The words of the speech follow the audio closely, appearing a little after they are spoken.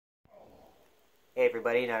Hey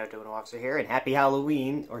everybody, Night Doing Officer here, and happy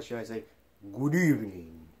Halloween, or should I say, good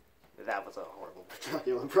evening. That was a horrible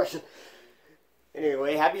Dracula impression.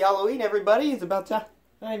 Anyway, happy Halloween everybody, it's about time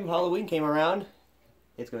Halloween came around.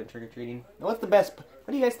 It's going trick-or-treating. Now what do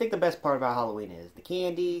you guys think the best part about Halloween is? The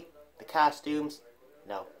candy? The costumes?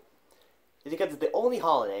 No. It's because it's the only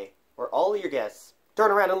holiday where all of your guests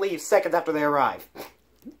turn around and leave seconds after they arrive.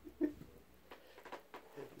 Yeah,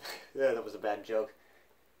 that was a bad joke.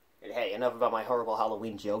 And hey, enough about my horrible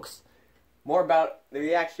Halloween jokes. More about the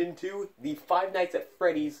reaction to the Five Nights at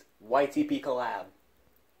Freddy's Ytp collab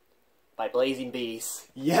by Blazing Bees.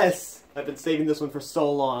 Yes! I've been saving this one for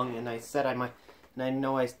so long, and I said I might, and I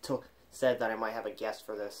know I said that I might have a guest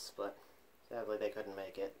for this, but sadly they couldn't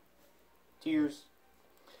make it. Tears.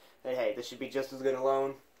 And hey, this should be just as good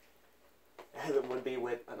alone as it would be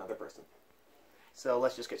with another person. So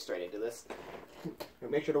let's just get straight into this.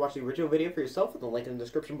 Make sure to watch the original video for yourself with the link in the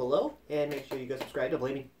description below, and make sure you go subscribe to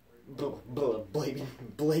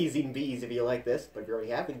Blazing Bees if you like this. But if you already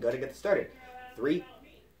have, we can go to get started. 3,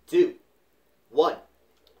 2, 1,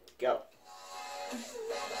 go.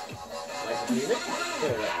 Like the music?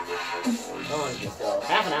 There we go. On just go.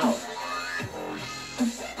 Half an hour.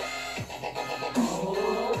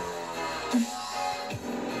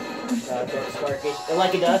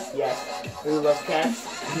 Like it does? Yes. Who loves cats?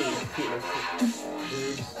 Me.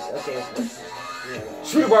 Okay, yeah.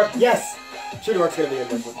 Shooter Bark! Yes! Shooter Bark's gonna be in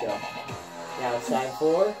this. Let's go. Now it's time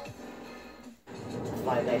for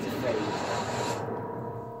Five Nights at Freddy's.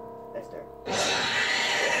 That's there.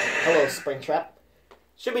 Hello, Springtrap.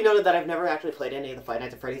 Should be noted that I've never actually played any of the Five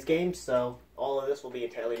Nights at Freddy's games, so all of this will be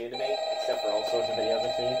entirely new to me, except for all sorts of videos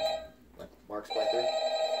I've seen, like Mark's playthrough.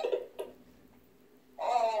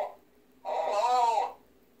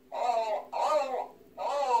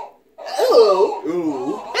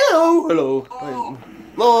 Hello.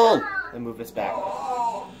 LOL. Let me move this back.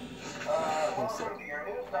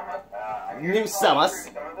 New Summers.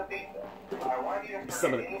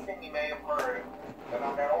 Some of the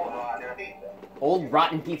old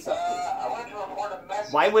rotten pizza.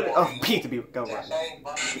 Why would pizza go rotten?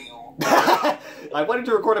 I wanted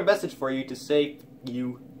to record a message for you to say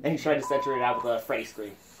you, and he tried to censor it out with a Freddy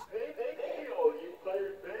scream.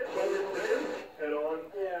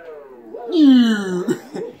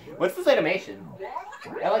 What's this animation?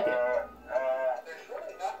 I like it. There's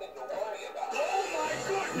really nothing to worry about.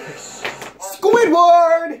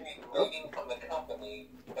 Squidward! Reading from the company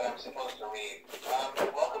that I'm supposed to read.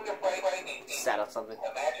 Welcome to Freddy. Sat on something.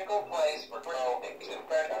 A magical place for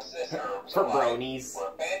for bronies.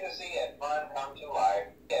 Where fantasy and fun come to life.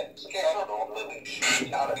 And scandal living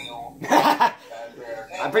shit out of you.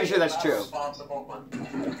 I'm pretty sure that's true.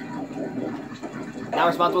 Now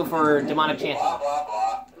responsible for demonic chanting. Blah, blah,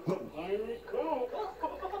 blah.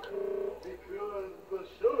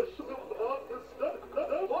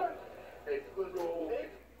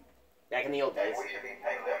 Back in the old days. We should be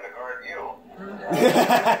paying them to guard you.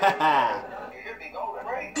 You should be Golden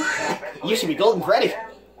Freddy. You should be Golden Freddy.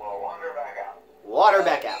 Well, wander back out. Water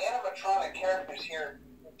back out. The animatronic characters here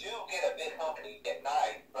do get a bit humpy at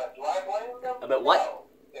night, but do I blame them? A bit what? No.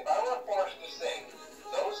 If I were forced to sing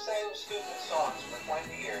those same stupid songs for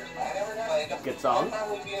 20 years, I never played them. Good song. I'd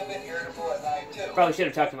probably be a bit irritable at night, too. Probably should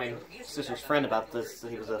have talked to my sister's friend about this.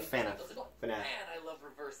 He was a fan of FNAF. Man, I love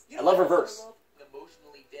reverse. I love reverse.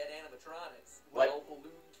 Emotionally dead animatronics. What? Well,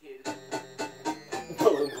 Balloon Kid.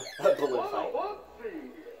 Balloon fight.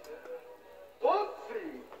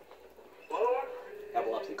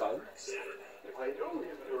 Epilepsy card. I know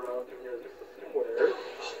he's around here somewhere.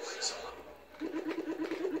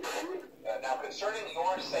 Now, concerning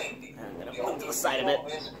your safety, I'm gonna put to the side of it.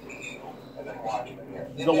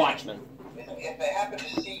 The The Watchman. If they happen to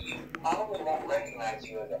see you, probably won't recognize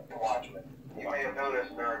you as the Watchman. You may have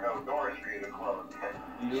noticed there are no doors for you to close.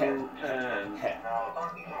 Now,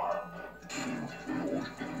 talk to you tomorrow.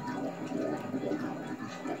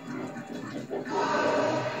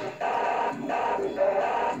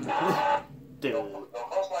 Dude. They'll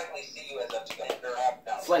most likely see you as a Slender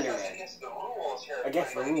Man. Slender Man. Against the rules here.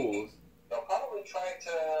 Against the rules. They'll probably try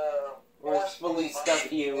to Forcefully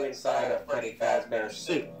stuff you inside a Freddy Fazbear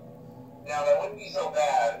suit. Now, that wouldn't be so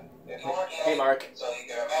bad if you weren't Hey, Mark. So you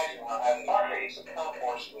can imagine how having your face come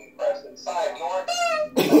forcefully pressed inside your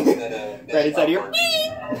Right inside your and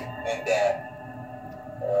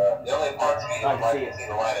the only parts you I would can like see to it. see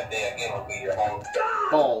the light of day again would be your home.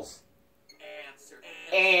 balls. Answers.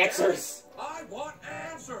 Answers. I want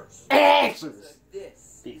answers. Answers.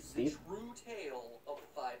 This Steve, is the Steve? true tale of the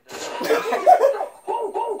Five Nights.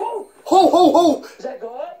 Ho ho ho! Is that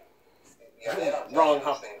God? Yeah, they don't Wrong say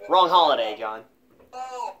anything, but- holiday, John.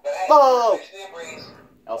 Oh, but hey, Oh. Actually, it brings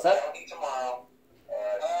All set? I'll eat tomorrow.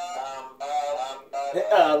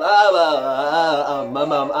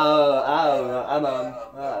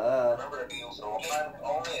 Remember to be so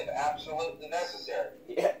only if absolutely necessary.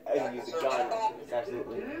 Yeah, I use a gun. It's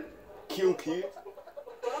absolutely kill kids.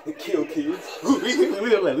 Kill kids.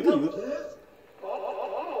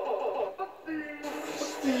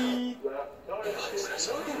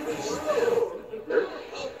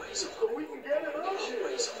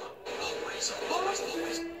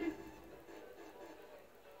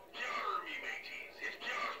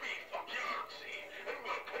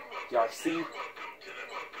 Yarcy.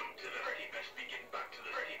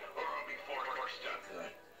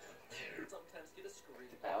 Sometimes get a scream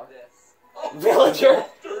Power? like this. Villager.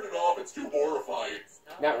 Turn it off, it's too horrifying. It's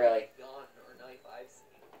Not really. Gun or knife I've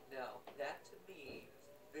seen. No, that to me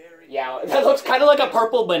is very. Yeah, that looks kind of like a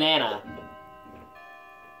purple banana.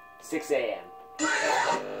 6 a.m.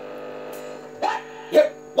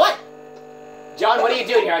 Yep. What? John, what are you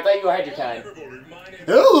doing here? I thought you had your time.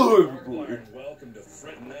 Oh. Welcome to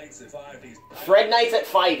Fred Nights at Fivey's. Fred Nights at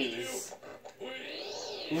Fivey's.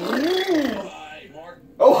 Hi, Mark.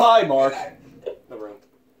 Oh, hi, Mark. The room.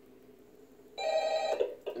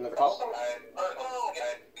 Another call?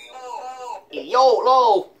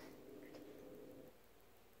 YOLO!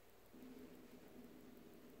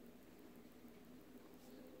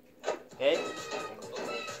 Hey?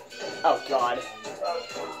 Oh, God.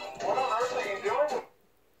 What on earth are you doing?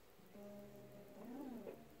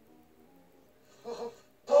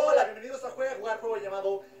 Hola, bienvenidos a jugar juego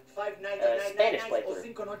llamado Five Nights at Spanish Night o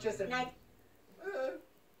playthrough. 5 noches en Night. Ugh.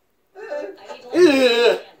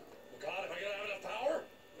 God, if I gotta have enough power?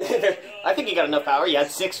 I think you got enough power. You had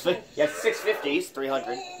 650s,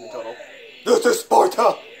 300 in total. This is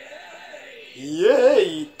Sparta!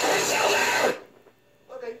 Yay!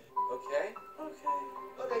 Okay,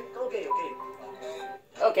 Okay.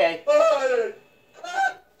 Okay. okay.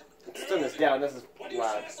 Let's turn this down. This is Why do you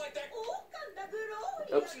loud. fast like that?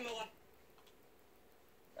 Oops.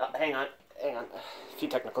 Hang on. A few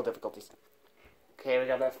technical difficulties. Okay, we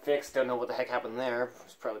got that fixed. Don't know what the heck happened there.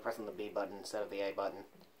 Was probably pressing the B button instead of the A button.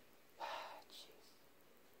 Jeez.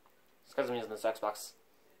 It's because I'm using this Xbox.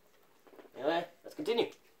 Anyway, let's continue.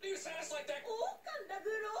 Why do you fast like that?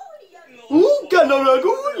 Ooh,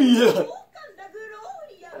 Canaragolia!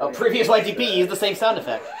 Oh, previous YTP used the same sound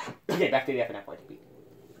effect. Okay, back to the FNAF YTP.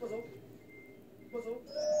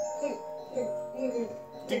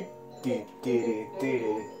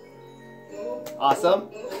 Awesome.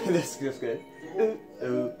 This feels good. Ooh,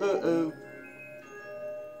 ooh, ooh, ooh.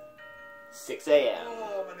 6 a.m.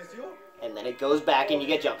 Amaneció. And then it goes back and you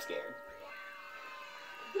get jump scared.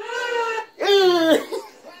 I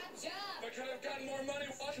could have gotten more money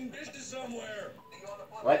fucking business somewhere.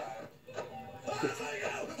 What?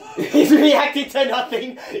 He's reacting to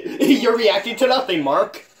nothing. You're reacting to nothing,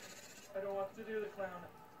 Mark. I don't want to do the clown.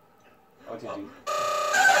 What'd you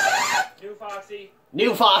do? New Foxy.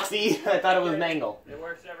 New Foxy. I thought it was Mangle. It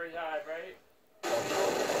works every time, right?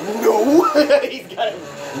 No. He's got it.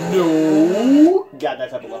 No. God,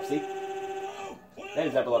 that's epilepsy. That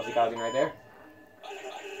is epilepsy causing right there.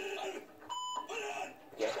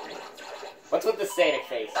 Okay. What's with the static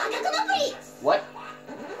face? What?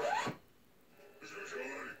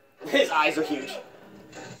 His eyes are huge.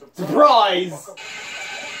 Surprise!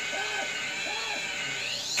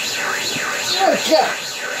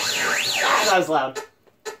 Ah, that was loud.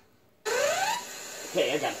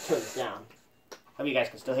 Okay, I gotta turn this down. Hope you guys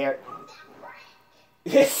can still hear it.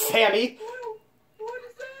 It's Sammy. What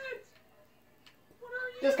is that? What are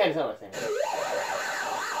you? Just kind of sound like Sammy.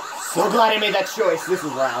 So glad I made that choice. This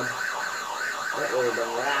is loud. That would have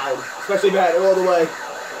been loud. Especially bad all the way.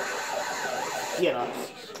 Get up.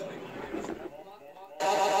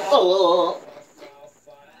 Oh.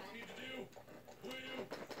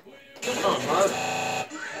 Come on, Mark.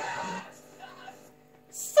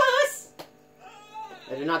 Sauce!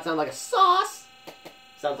 That did not sound like a sauce.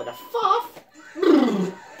 Sounds like a fuff.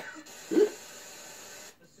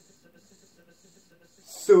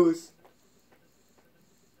 Sauce.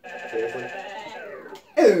 Seriously?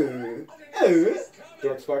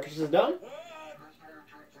 Dork Sparkus is done?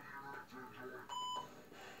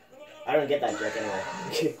 I don't get that joke anyway.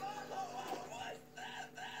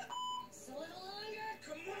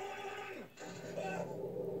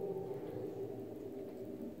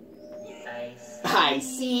 I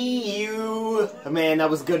see you. Oh, man, that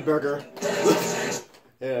was good burger.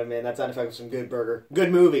 Yeah, man, that sound effect was some good burger.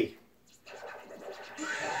 Good movie.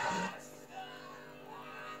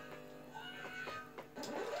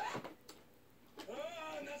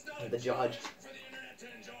 The judge.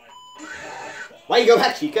 Why you go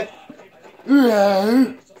back, Chica?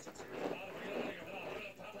 I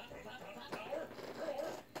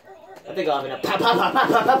think I'm in a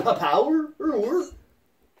power.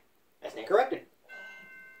 That's incorrected.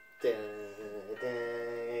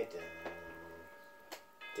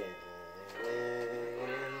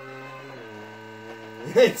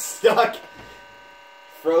 It's stuck.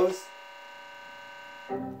 Froze.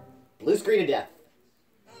 Blue screen of death.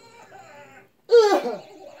 I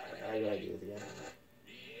gotta do this again.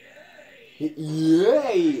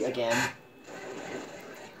 Yay! Again.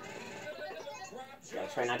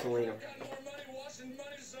 Gotta try not to linger.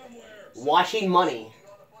 Washing money.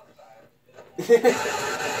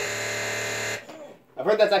 I've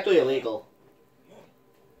heard that's actually illegal.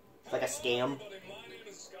 It's like a scam.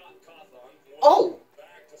 Oh!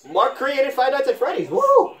 Mark created Five Nights at Freddy's.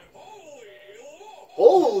 Woo!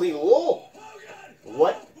 Holy lol!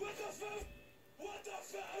 What?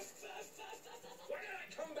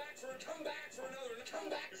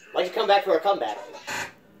 Why'd you come back for a comeback?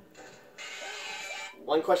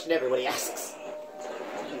 One question everybody asks.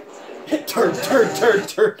 Turk.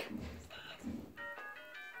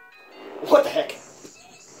 What the heck?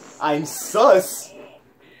 I'm sus.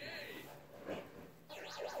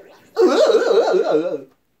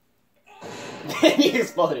 Then he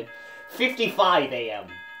exploded. 55 a.m.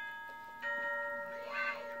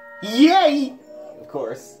 Yay! Of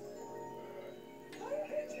course.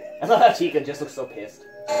 I love how Chica just looks so pissed.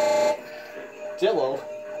 Jello.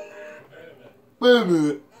 Oh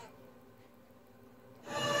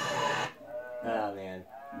man.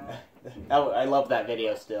 I love that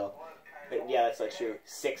video still. But yeah, that's like true.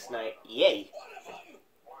 6th night. Yay!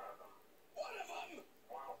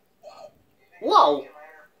 Whoa!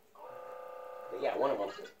 Yeah, one of them.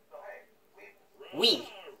 We.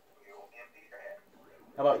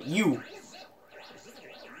 How about you?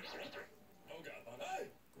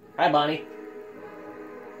 Hi, Bonnie.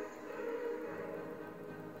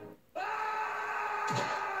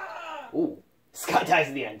 Ooh. Scott dies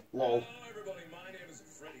at the end. Lol.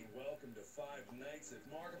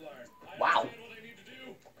 Wow.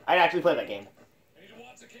 I'd actually play that game.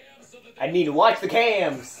 I need to watch the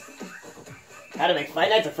cams. How to make Five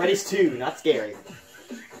Nights at Freddy's 2. Not scary.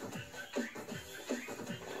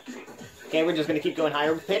 Okay, we're just gonna keep going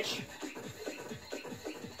higher with pitch.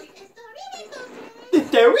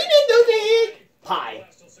 Pie.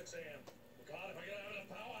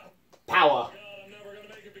 Power.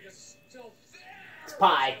 It's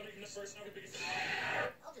pie.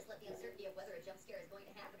 I'll just let the uncertainty of whether a jump scare is going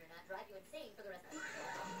to happen or not drive you insane for the rest of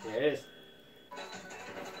the There it is.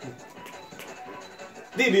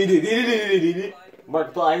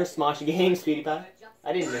 Markiplier, Smosh Games, PewDiePie.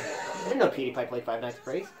 I didn't know PewDiePie played Five Nights at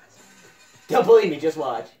Freddy's. Don't believe me, just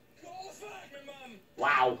watch.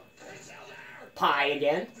 Wow. Pie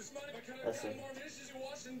again. Let's see.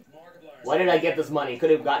 Why did I get this money?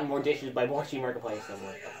 Could have gotten more dishes by watching Markiplier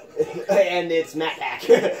somewhere. And it's Matt Pack.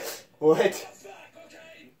 What?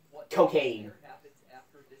 Cocaine.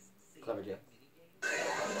 Clever joke.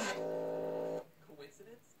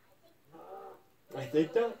 I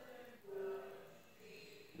think not.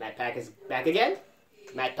 Matt Pack is back again?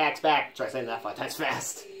 Matt Pack's back. Try saying that 5 times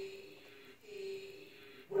fast.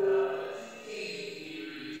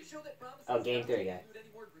 Oh, game 3 guy.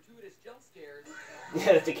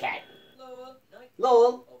 Yeah, that's a cat.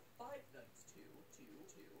 Lowell.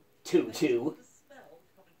 2-2.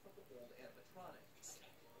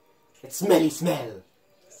 It's smelly smell.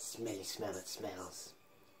 Smelly smell, it smells.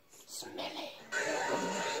 Smelly.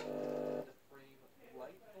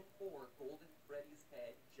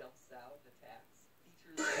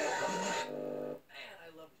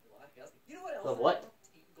 Love what?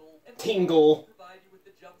 Tingle.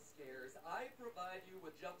 I provide you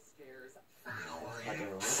with jump scares.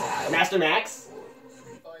 Master Max.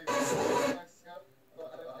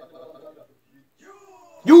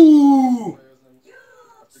 You.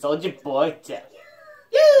 Soldier Boy.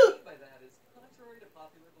 You. By that is contrary to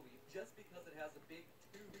popular belief, just because it has a big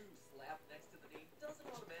tutu slap next to the name doesn't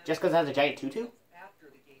automatically. Just because it has a giant tutu? After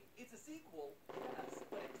the game, it's a sequel, yes,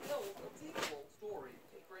 but it tells a sequel story.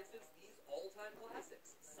 Take for instance these all-time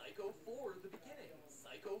classics: Psycho 4: The Beginning,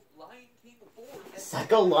 Psycho Lion King 4, and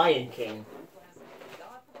Psycho Lion King.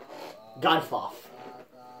 Godfoff.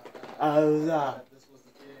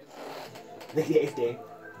 The gayest day.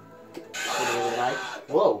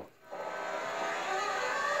 Whoa.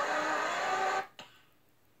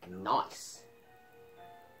 Nice.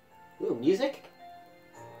 Ooh, music?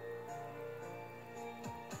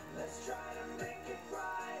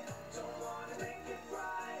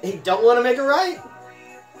 You don't want to make it right?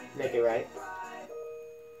 Make it right.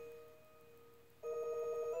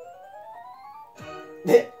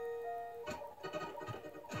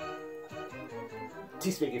 Too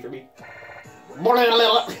speaky for me.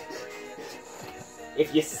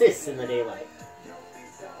 If you sis in the daylight.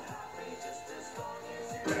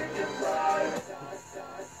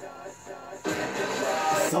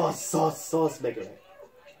 Sauce, make it.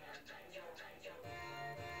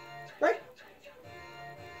 Right?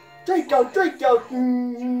 Drink out.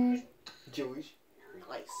 Jewish.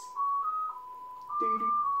 Nice.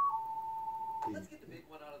 Let's get the big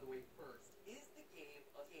one out of the way first. Is the game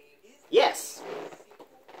a game? Is the Yes. game a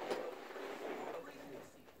prequel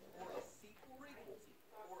sequel, or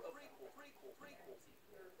a sequel prequel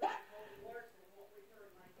sequel, or a prequel sequel?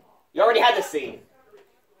 You already had the scene.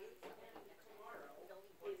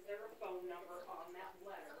 Is there a phone number on that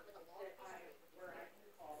letter that where I can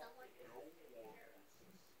call?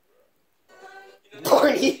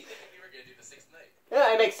 Barney. You were gonna do the sixth night.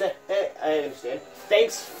 Yeah, it makes sense. I understand.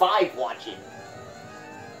 Thanks, 5 watching.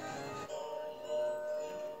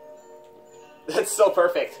 That's so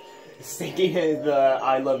perfect. Singing the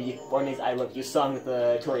I Love You, Barney's I Love You song with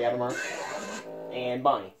the Tori Adamar. And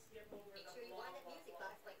Bonnie. Make sure you wind up music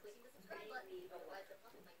box by clicking the subscribe button. Otherwise, the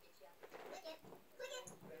puppet might get you. Click it.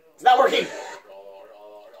 It's not working! So,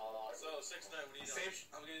 sixth night, what are you doing?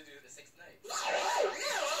 I'm gonna do the sixth night.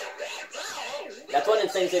 That's one in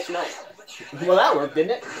Same Six Night. Well, that worked,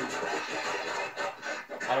 didn't it?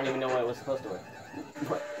 I don't even know what it was supposed to work.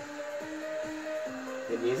 What?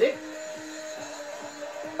 Good music?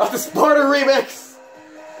 Oh, the Sparta remix!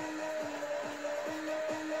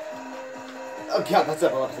 Oh god, that's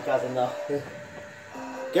Epilepsy Cousin, though.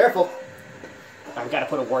 Careful! I've got to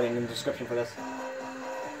put a warning in the description for this.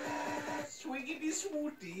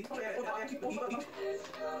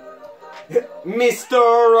 Mr.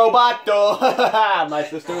 Roboto! My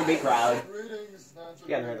sister would be proud.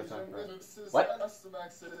 You haven't heard the song, right? What? I'm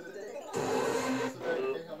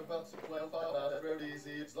about to play about it very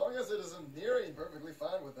easy. As long as it isn't near, I'm perfectly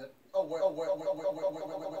fine with it. Oh wait.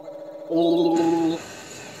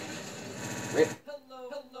 Rip. Hello.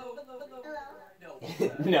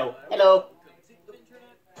 No. Hello.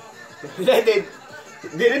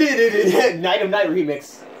 Night of Night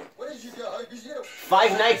remix. What did you got?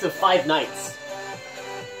 5 nights of 5 nights.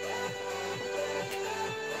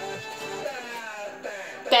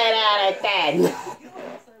 10 out of 10.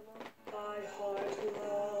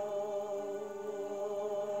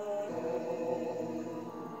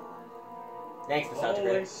 Thanks for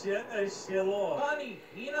soundtrack. Honey,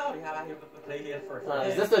 you know how I have to play here first.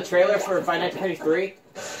 Is this the trailer for Five Nights at Freddy's 3?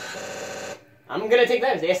 I'm gonna take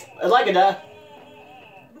that as yes. I like it,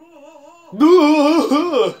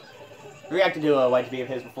 Reacted to a YTP of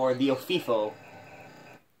his before, the Ofifo.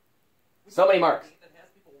 So many marks.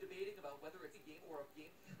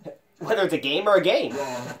 Whether it's a game or a game.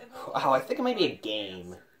 Wow, I think it might be a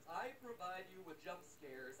game. I provide you with jump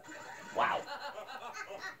scares. Wow.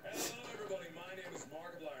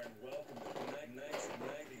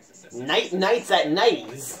 Nights at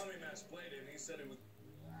 90s.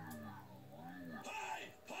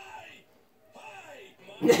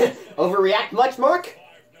 Overreact much, Mark?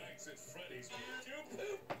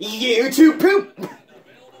 You too poop!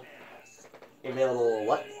 Available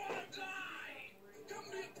what?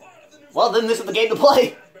 Well, then this is the game to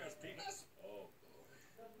play.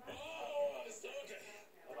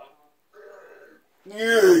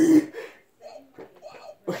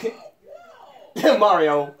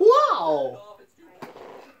 Mario, wow!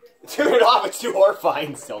 Turn it off, it's too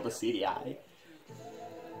horrifying. Zelda CDI.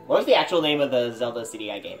 What was the actual name of the Zelda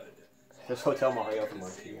CDI game? There's Hotel Mario from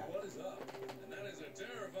Mark's CDI.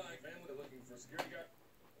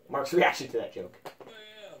 Mark's reaction to that joke. If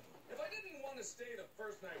I didn't want to stay the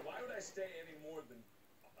first night, why would I stay any more than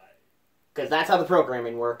 5? Because that's how the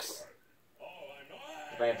programming works.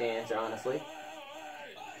 If I have to answer honestly.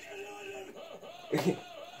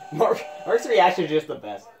 Mark's reaction is just the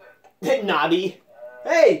best. Nobby.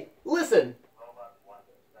 Hey, listen.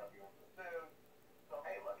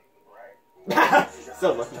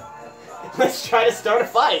 So lucky. Let's try to start a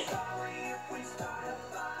fight.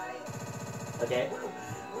 Okay.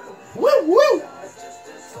 Woo woo!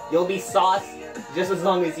 You'll be sauce just as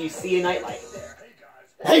long as you see a nightlight.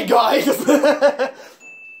 Hey guys! That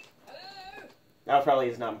probably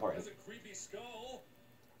is not important.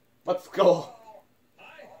 What skull?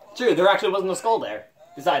 True, there actually wasn't a skull there.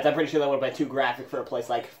 Besides, I'm pretty sure that would have been too graphic for a place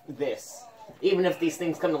like this. Even if these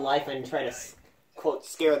things come to life and try to, quote,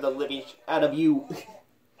 scare the living out of you.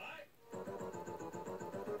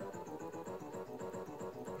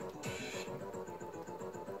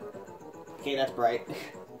 Okay, that's bright.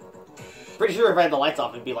 Pretty sure if I had the lights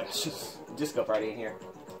off, it'd be like a disco party in here.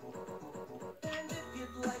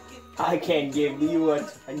 I can give you a...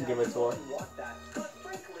 I can give a tour. Want that. But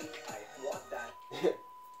frankly, I want that.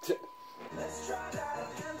 Let's try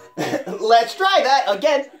that. Let's try that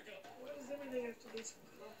again. Why does everything have to be so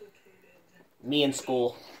complicated? Me in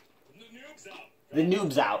school. The noob's out. The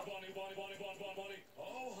noob's out. Bunny, bunny, bunny, bunny, bunny, bunny.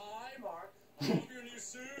 Oh, hi, Mark. I love your new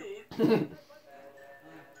suit.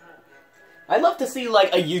 I'd love to see,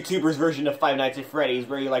 like, a YouTuber's version of Five Nights at Freddy's,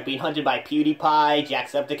 where you're, like, being hunted by PewDiePie,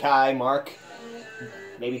 Jacksepticeye, Mark,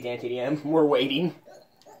 maybe DanTDM. We're waiting.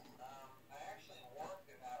 I actually worked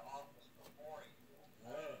in that office before you.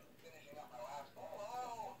 Finishing up my last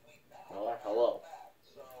week now. Oh, hello.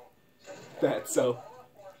 So, That's so... if I were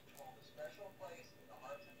forced to hold a special place in the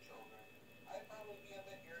hearts of children, I'd probably be a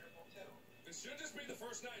bit irritable too. This should just be the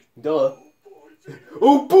first night. Duh.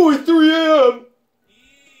 Oh boy, 3 AM!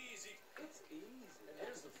 Easy. It's easy. And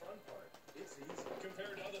here's the fun part. It's easy.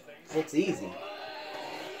 Compared to other things. It's easy.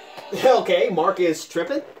 Okay, Mark is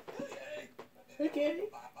tripping. Okay.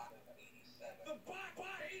 The bot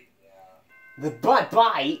bite. The butt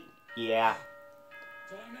bite? Yeah.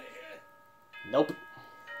 Do I make it? Nope.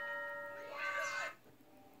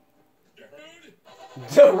 Dude.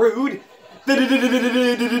 The rude.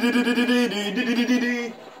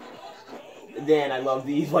 Dan, I love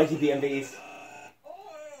these YTP MVs.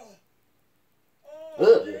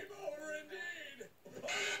 Ugh. Game over indeed.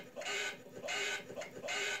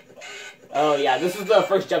 Oh yeah, this is the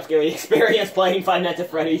first jump scare experience playing Five Nights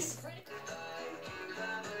at Freddy's.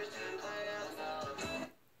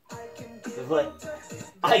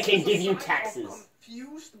 I can give you taxes.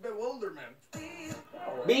 Confused bewilderment.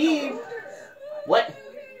 Beep. What?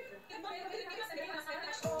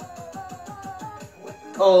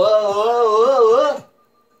 Oh.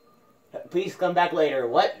 Please come back later.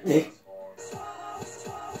 What?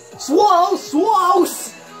 Swose!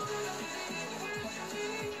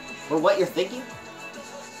 Or what you're thinking?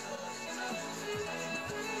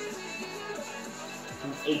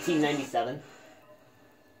 1897.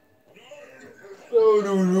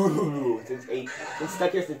 No. It's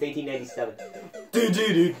stuck here since 1897.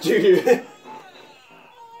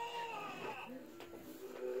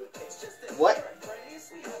 What?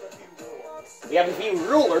 We have a few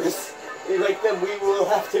rulers. We break them, we will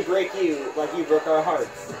have to break you, like you broke our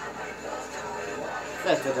hearts.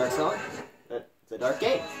 That's a dark song. It's a dark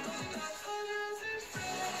game.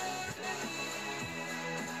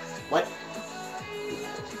 What?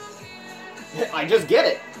 I just get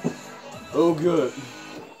it. Oh, good.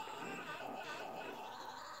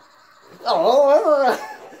 Oh.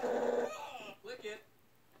 Click it.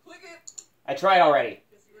 Click it. I tried already.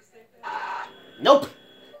 Guess you were safe there. Nope.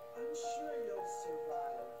 I'm sure you'll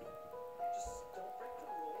survive. Just don't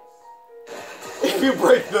break the rules. If you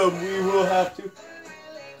break them, we will have to.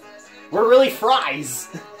 We're really fries.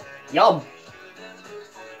 Yum.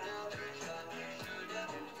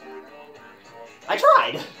 I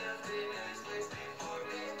tried.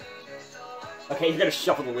 Okay, you're gonna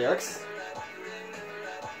shuffle the lyrics.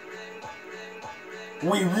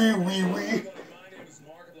 Wee. My name is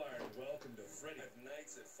Markiplier, and welcome to Freddy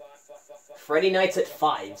Nights at 5. Freddy Nights at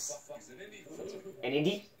 5s. He's an indie. An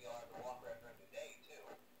indie?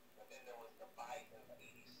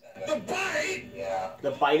 The bite! Yeah.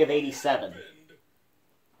 The Bite of 87.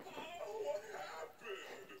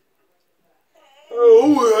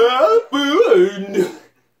 Oh, what happened?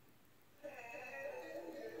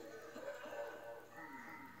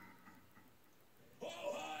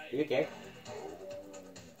 You okay?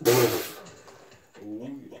 There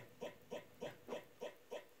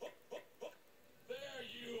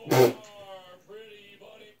you are, pretty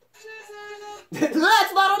buddy.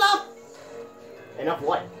 That's not enough! Enough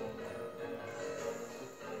what?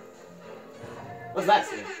 What's that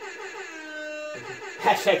scene?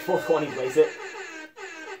 Hashtag 420 plays it.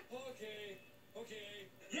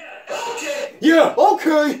 Okay. Yeah,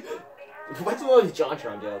 okay! What's one of those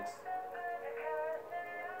JonTron jokes?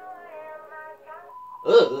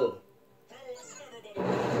 Ugh.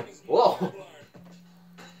 Whoa.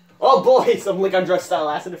 Oh boy, some Lick Undressed style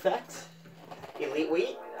acid effects. Elite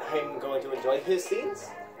Wheat. I'm going to enjoy his scenes.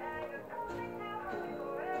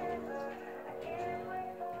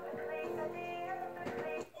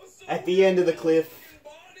 At the end of the cliff.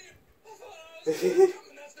 That's not a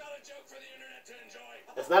joke for the internet to enjoy.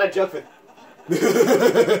 That's not a joke for...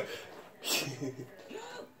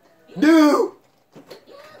 No!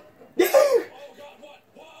 No! Oh god, what?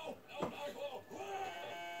 Whoa! Oh my,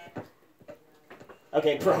 whoa!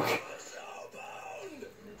 Okay, broke. So boned!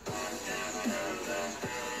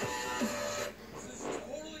 This is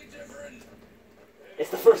totally different.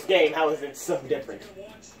 It's the first game, how is it so different?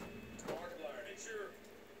 Watch Markiplier. Make sure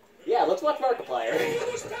Yeah, let's watch Markiplier.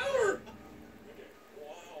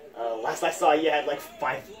 Last I saw, you had like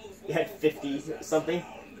 50 something.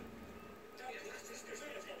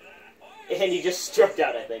 And you just struck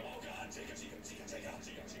out, I think.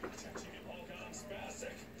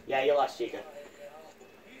 Yeah, you lost Chica.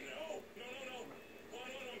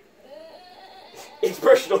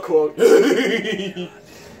 Inspirational quote.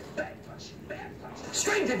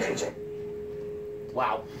 Stranger danger.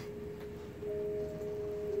 Wow.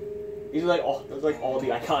 These are like all the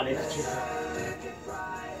iconic.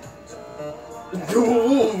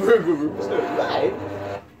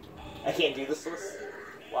 I can't do this list.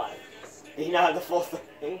 Why? Do you not have the full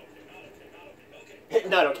thing?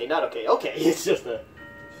 Not okay, not okay. Okay, it's just a...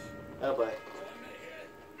 Oh boy.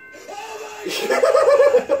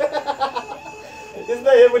 Isn't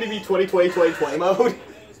that it when you be 2020 mode?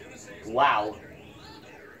 Wow.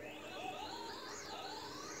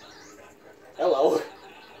 Hello.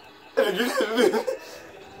 Are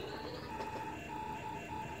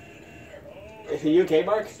you okay,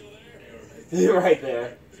 Mark? You're right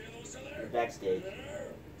there. You're backstage.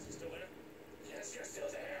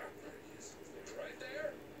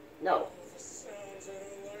 No.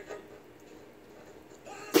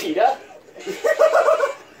 PETA?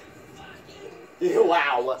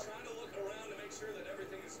 Wow.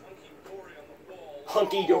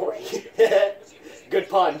 Hunky-dory. Good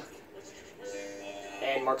pun.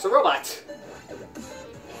 And Mark's a robot.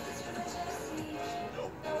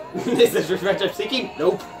 Is this revenge I'm seeking?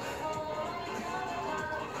 Nope.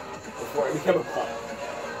 Before I become a pun.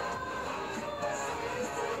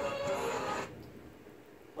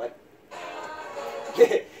 What?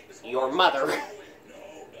 Your mother.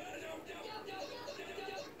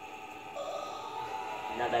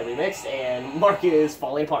 Not that remix, and Mark is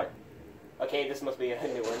falling apart. Okay, this must be a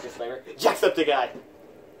new one. Disclaimer. Jacksepticeye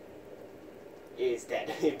is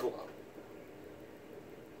dead. Below.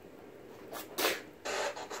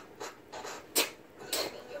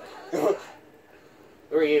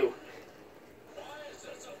 Who are you?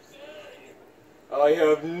 I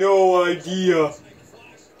have no idea.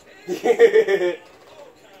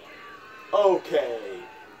 Okay.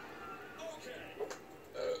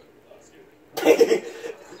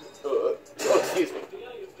 Oh, excuse me.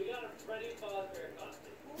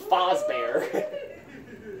 Fozbear.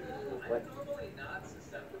 What?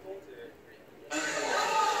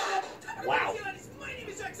 Wow.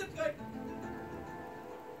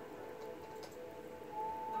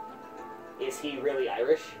 Is he really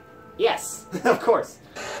Irish? Yes, of course.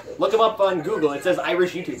 Look him up on Google. It says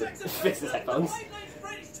Irish YouTuber. Fix his headphones. In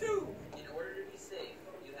order to be safe,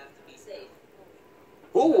 you have to be safe.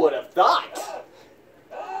 Who would have thought?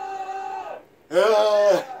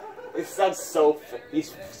 It sounds so fake.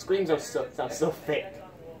 These screams sound so fake.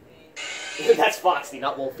 That's Foxy,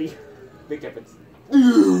 not Wolfie. Big difference. Good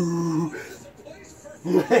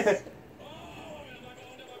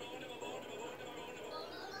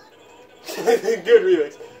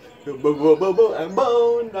remix. I'm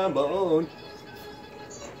bone.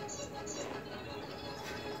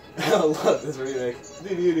 I love this remix.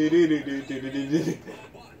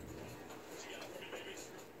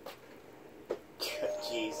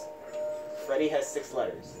 Jeez. Freddy has 6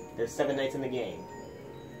 letters. There's 7 nights in the game.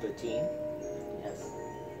 13? Yes.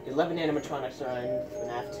 11 animatronics are in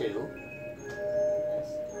FNAF 2. Yes.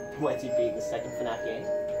 Ytp, the second FNAF game.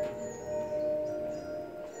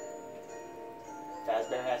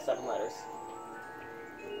 Fazbear has 7 letters.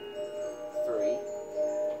 3.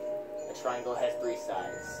 A triangle has 3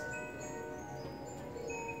 sides.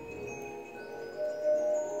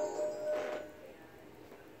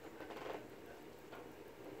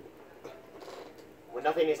 When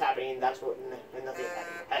nothing is happening, that's what... When nothing is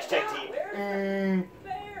happening. Hashtag team.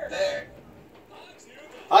 There.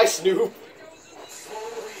 Hi, Snoop.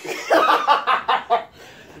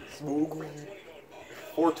 Smoke weed.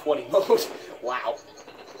 420 mode. Wow.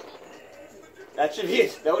 That should be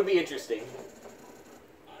it. That would be interesting.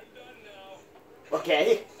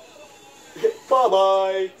 Okay.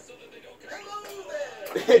 Bye-bye.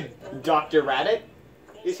 Dr. Radit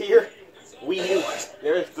is here. Wii U.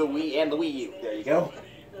 There's the Wii and the Wii U. There you go.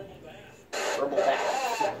 Herbal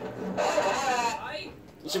bath.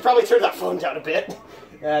 You should probably turn that phone down a bit.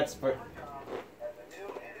 That's for...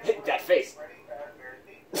 that face.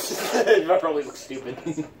 That probably looks stupid.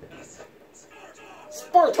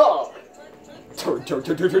 Sparta!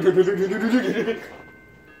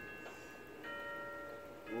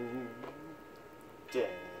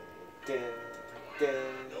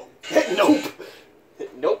 Nope!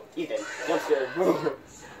 Nope, Ethan. Dumpster.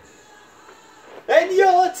 And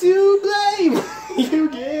you're to blame! You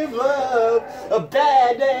give love a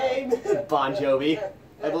bad name! name? Bon Jovi,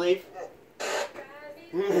 I believe.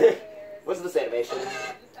 What's this animation?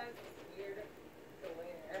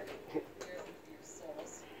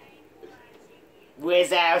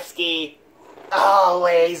 Wazowski,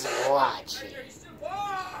 always watching.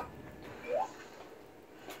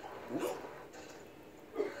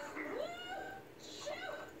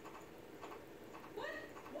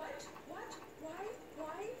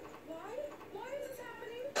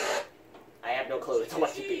 I have no clue. It's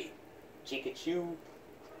what you be. Chikachu.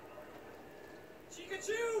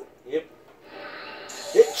 Chikachu! Yep.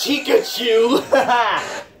 Chikachu!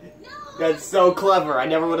 That's so clever. I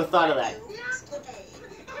never would have thought of that.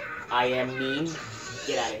 I am mean.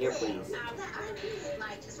 Get out of here, please.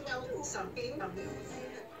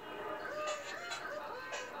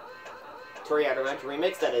 Tori Adamant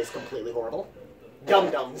remix, that is completely horrible.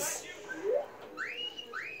 Dum-dums.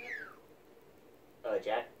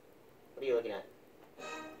 Jack? What are you looking at?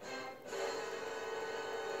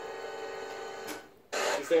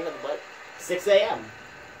 You staring at the butt? 6 a.m.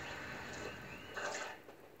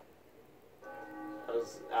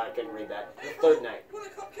 I couldn't read that. The third night. You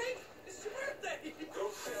want a cupcake? It's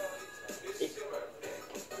your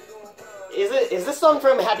birthday! Is this song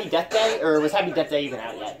from Happy Death Day, or was Happy Death Day even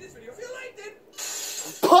out yet?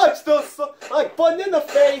 Punch those like button in the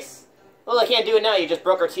face! Well, I can't do it now. You just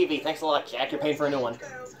broke our TV. Thanks a lot, Jack. You're paying for a new one.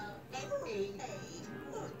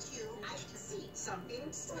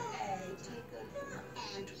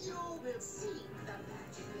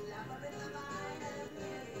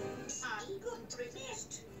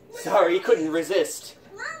 Sorry, you couldn't resist.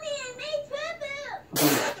 Mommy, I made poo-poo!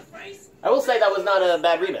 I will say that was not a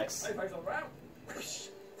bad remix.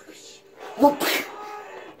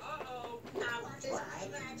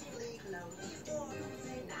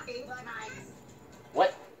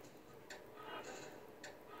 What?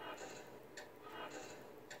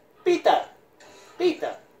 Pita!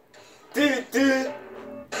 Pita! Do-do!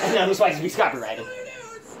 I know this might be copyrighted.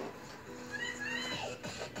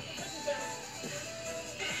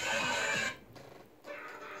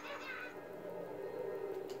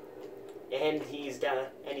 And he's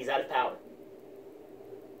out of power.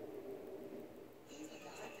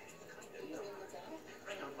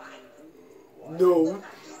 No.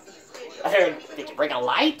 I heard, did you bring a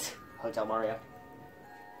light? Hotel Mario.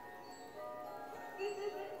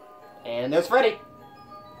 And there's Freddy.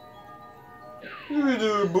 Hey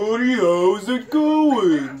there, buddy, how's it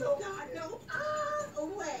going?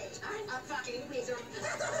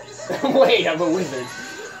 Wait, I'm a wizard.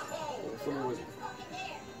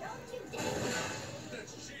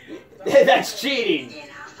 That's cheating!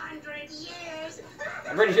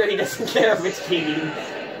 I'm pretty sure he doesn't care if it's cheating.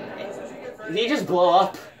 Did he just blow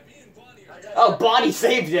up? Oh, Bonnie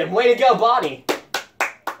saved him! Way to go, Bonnie!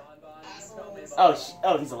 Oh,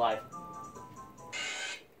 he's alive.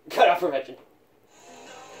 Cut off prevention.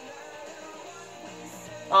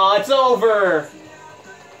 Oh, it's over!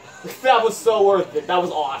 That was so worth it. That was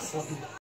awesome.